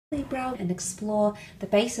Libra, and explore the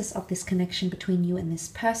basis of this connection between you and this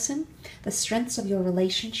person, the strengths of your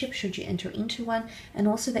relationship should you enter into one, and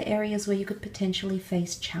also the areas where you could potentially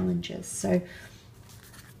face challenges. So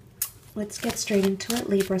let's get straight into it.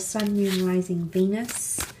 Libra, Sun, Moon, Rising,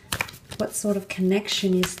 Venus. What sort of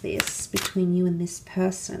connection is this between you and this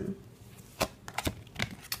person?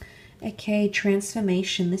 Okay,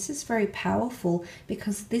 transformation. This is very powerful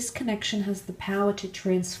because this connection has the power to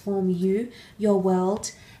transform you, your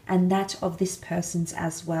world, and that of this person's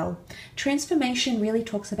as well. Transformation really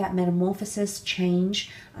talks about metamorphosis,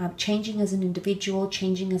 change, changing as an individual,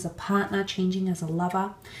 changing as a partner, changing as a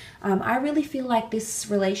lover. I really feel like this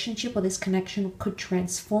relationship or this connection could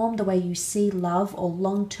transform the way you see love or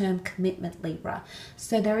long-term commitment, Libra.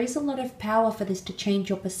 So there is a lot of power for this to change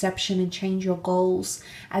your perception and change your goals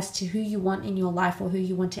as to who you want in your life or who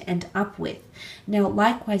you want to end up with. Now,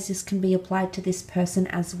 likewise, this can be applied to this person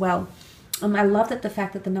as well. I love that the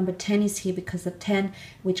fact that the number 10 is here, because the 10,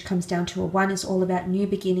 which comes down to a 1, is all about new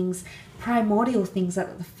beginnings, primordial things that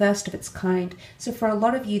are the first of its kind. So for a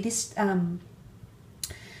lot of you, this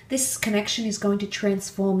connection is going to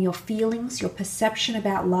transform your feelings, your perception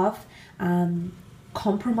about love,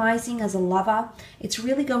 compromising as a lover. It's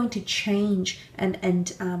really going to change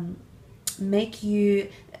and make you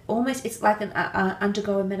almost, it's like an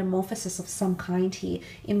undergo a metamorphosis of some kind here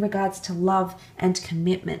in regards to love and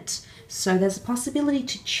commitment. So there's a possibility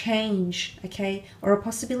to change, okay, or a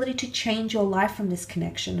possibility to change your life from this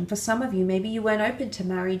connection. And for some of you, maybe you weren't open to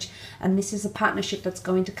marriage, and this is a partnership that's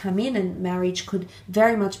going to come in, and marriage could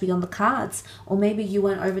very much be on the cards. Or maybe you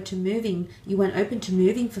weren't open to moving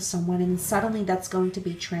for someone, and suddenly that's going to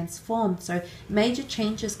be transformed. So major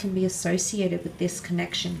changes can be associated with this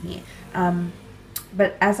connection here.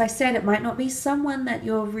 But as I said, it might not be someone that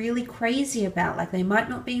you're really crazy about. Like, they might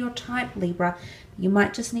not be your type, Libra. You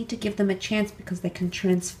might just need to give them a chance because they can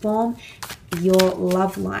transform your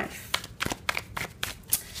love life.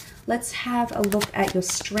 Let's have a look at your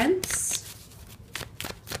strengths.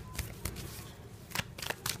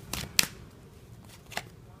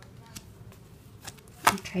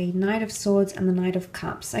 Okay, Knight of Swords and the Knight of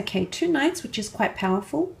Cups. Okay, 2 Knights, which is quite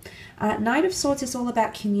powerful. Knight of Swords is all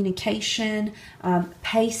about communication,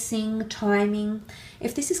 pacing, timing.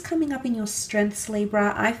 If this is coming up in your strengths,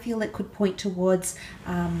 Libra, I feel it could point towards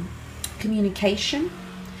communication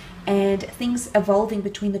and things evolving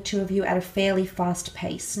between the two of you at a fairly fast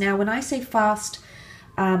pace. Now, when I say fast,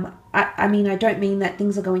 I mean, I don't mean that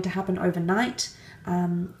things are going to happen overnight.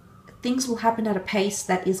 Things will happen at a pace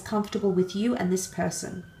that is comfortable with you and this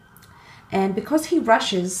person. And because he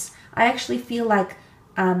rushes, I actually feel like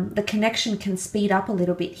the connection can speed up a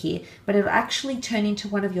little bit here, but it'll actually turn into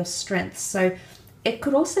one of your strengths. So it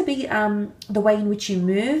could also be the way in which you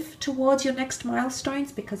move towards your next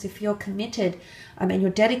milestones, because if you're committed and you're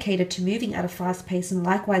dedicated to moving at a fast pace, and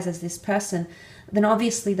likewise as this person, then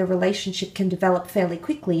obviously the relationship can develop fairly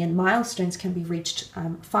quickly and milestones can be reached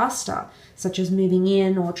faster, such as moving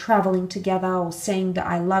in or traveling together or saying that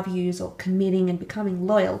I love yous or committing and becoming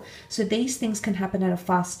loyal. So these things can happen at a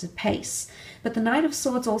faster pace. But the Knight of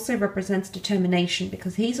Swords also represents determination,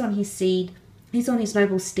 because he's on his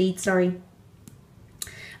noble steed, sorry.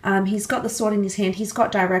 He's got the sword in his hand. He's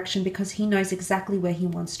got direction because he knows exactly where he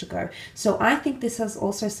wants to go. So I think this has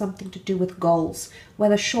also something to do with goals,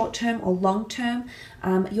 whether short-term or long-term.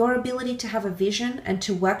 Your ability to have a vision and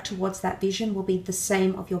to work towards that vision will be the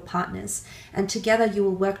same of your partners. And together you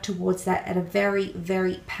will work towards that at a very,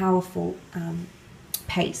 very powerful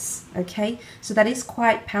pace. Okay, so that is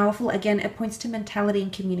quite powerful. Again, it points to mentality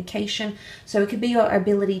and communication. So it could be your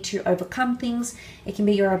ability to overcome things. It can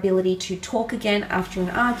be your ability to talk again after an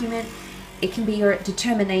argument. It can be your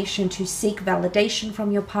determination to seek validation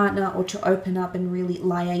from your partner or to open up and really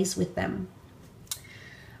liaise with them.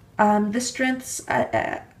 The strengths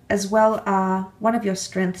as well are, one of your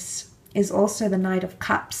strengths is also the Knight of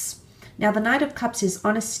Cups. Now, the Knight of Cups is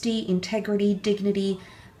honesty, integrity, dignity,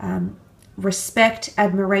 respect,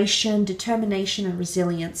 admiration, determination, and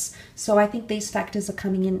resilience. So I think these factors are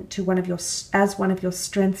coming into one of your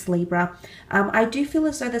strengths, Libra. I do feel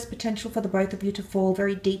as though there's potential for the both of you to fall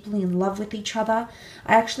very deeply in love with each other.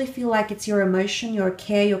 I actually feel like it's your emotion, your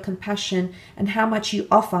care, your compassion, and how much you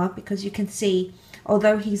offer, because you can see,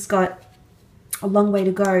 although he's got a long way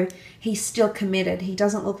to go, he's still committed. He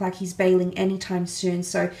doesn't look like he's bailing anytime soon.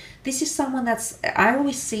 So this is someone that's, I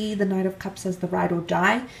always see the Knight of Cups as the ride or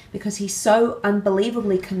die, because he's so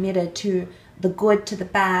unbelievably committed to the good, to the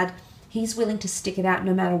bad. He's willing to stick it out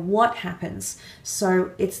no matter what happens. So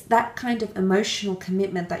it's that kind of emotional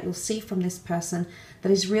commitment that you'll see from this person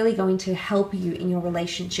that is really going to help you in your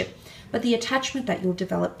relationship. But the attachment that you'll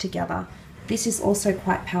develop together, this is also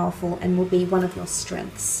quite powerful and will be one of your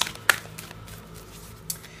strengths.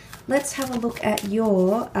 Let's have a look at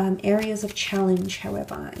your areas of challenge,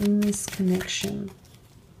 however, in this connection.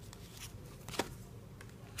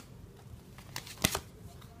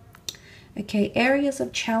 Okay, areas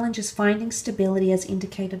of challenge is finding stability as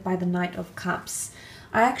indicated by the Knight of Cups.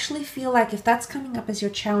 I actually feel like if that's coming up as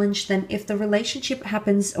your challenge, then if the relationship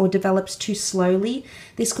happens or develops too slowly,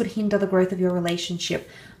 this could hinder the growth of your relationship.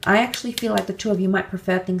 I actually feel like the two of you might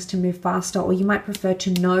prefer things to move faster, or you might prefer to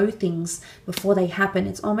know things before they happen.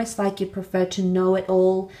 It's almost like you prefer to know it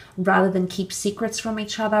all rather than keep secrets from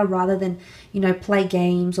each other, rather than, you know, play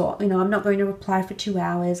games or, you know, I'm not going to reply for 2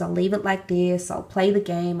 hours. I'll leave it like this. I'll play the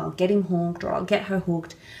game. I'll get him hooked or I'll get her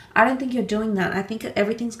hooked. I don't think you're doing that. I think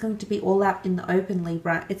everything's going to be all out in the open,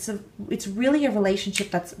 Libra. It's really a relationship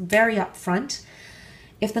that's very upfront.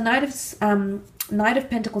 If the Knight of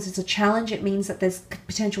Pentacles is a challenge, it means that there's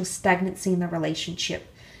potential stagnancy in the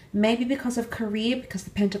relationship. Maybe because of career, because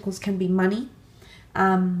the Pentacles can be money,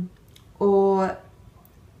 or,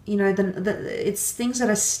 you know, it's things that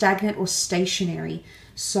are stagnant or stationary.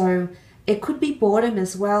 So it could be boredom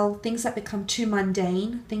as well, things that become too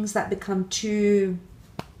mundane, things that become too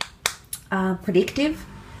predictive.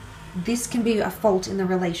 This can be a fault in the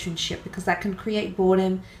relationship because that can create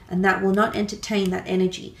boredom and that will not entertain that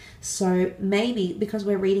energy. So maybe because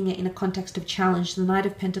we're reading it in a context of challenge, the Knight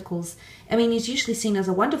of Pentacles, I mean, is usually seen as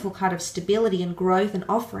a wonderful card of stability and growth and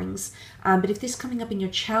offerings. But if this is coming up in your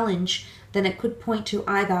challenge, then it could point to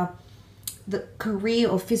either the career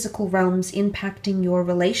or physical realms impacting your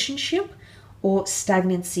relationship, or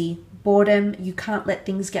stagnancy, boredom. You can't let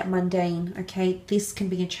things get mundane, okay? This can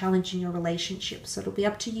be a challenge in your relationship. So it'll be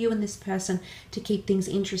up to you and this person to keep things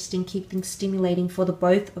interesting, keep things stimulating for the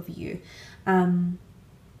both of you.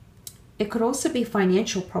 It could also be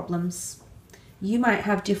financial problems. You might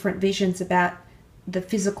have different visions about the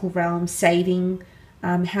physical realm, saving,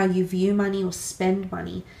 how you view money or spend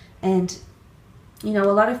money. And, you know,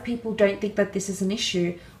 a lot of people don't think that this is an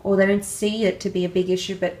issue, or they don't see it to be a big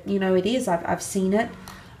issue, but, you know, it is. I've seen it.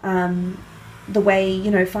 The way,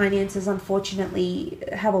 you know, finances unfortunately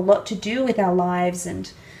have a lot to do with our lives,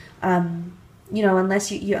 and you know,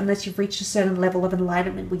 unless you've reached a certain level of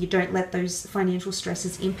enlightenment where you don't let those financial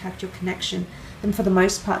stresses impact your connection, then for the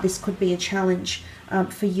most part this could be a challenge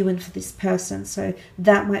for you and for this person. So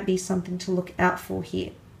that might be something to look out for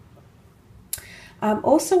here.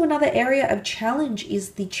 Also, another area of challenge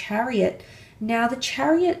is the Chariot. Now, the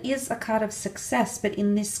Chariot is a card of success, but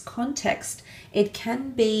in this context, it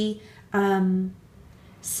can be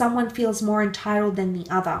someone feels more entitled than the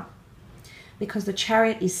other, because the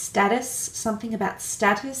Chariot is status, something about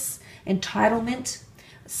status, entitlement,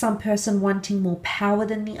 some person wanting more power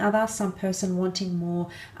than the other, some person wanting more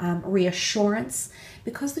reassurance.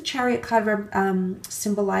 Because the Chariot card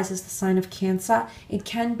symbolizes the sign of Cancer, it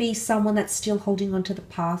can be someone that's still holding on to the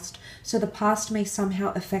past. So the past may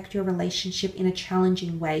somehow affect your relationship in a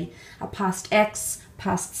challenging way. A past ex,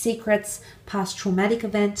 past secrets, past traumatic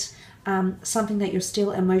event, something that you're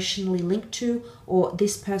still emotionally linked to, or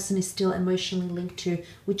this person is still emotionally linked to,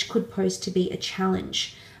 which could pose to be a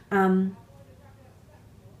challenge.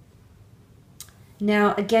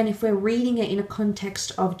 Now, again, if we're reading it in a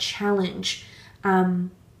context of challenge,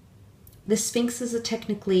 the Sphinxes are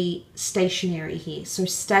technically stationary here. So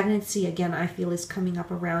stagnancy, again, I feel is coming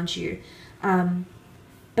up around you.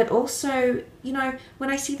 But also, you know,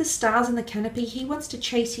 when I see the stars in the canopy, he wants to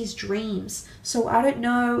chase his dreams. So I don't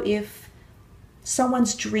know if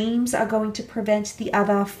someone's dreams are going to prevent the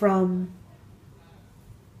other from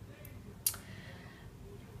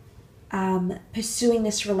pursuing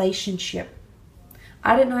this relationship.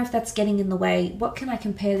 I don't know if that's getting in the way. What can I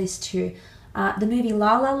compare this to? The movie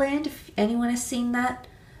La La Land, if anyone has seen that.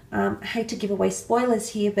 I hate to give away spoilers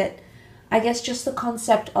here, but I guess just the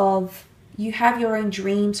concept of you have your own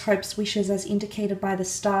dreams, hopes, wishes as indicated by the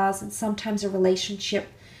stars, and sometimes a relationship,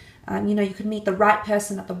 you know, you could meet the right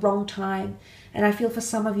person at the wrong time. And I feel for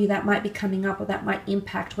some of you that might be coming up, or that might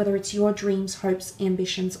impact, whether it's your dreams, hopes,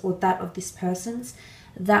 ambitions, or that of this person's,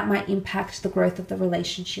 that might impact the growth of the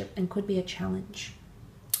relationship and could be a challenge.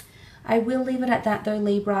 I will leave it at that though,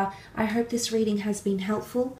 Libra. I hope this reading has been helpful.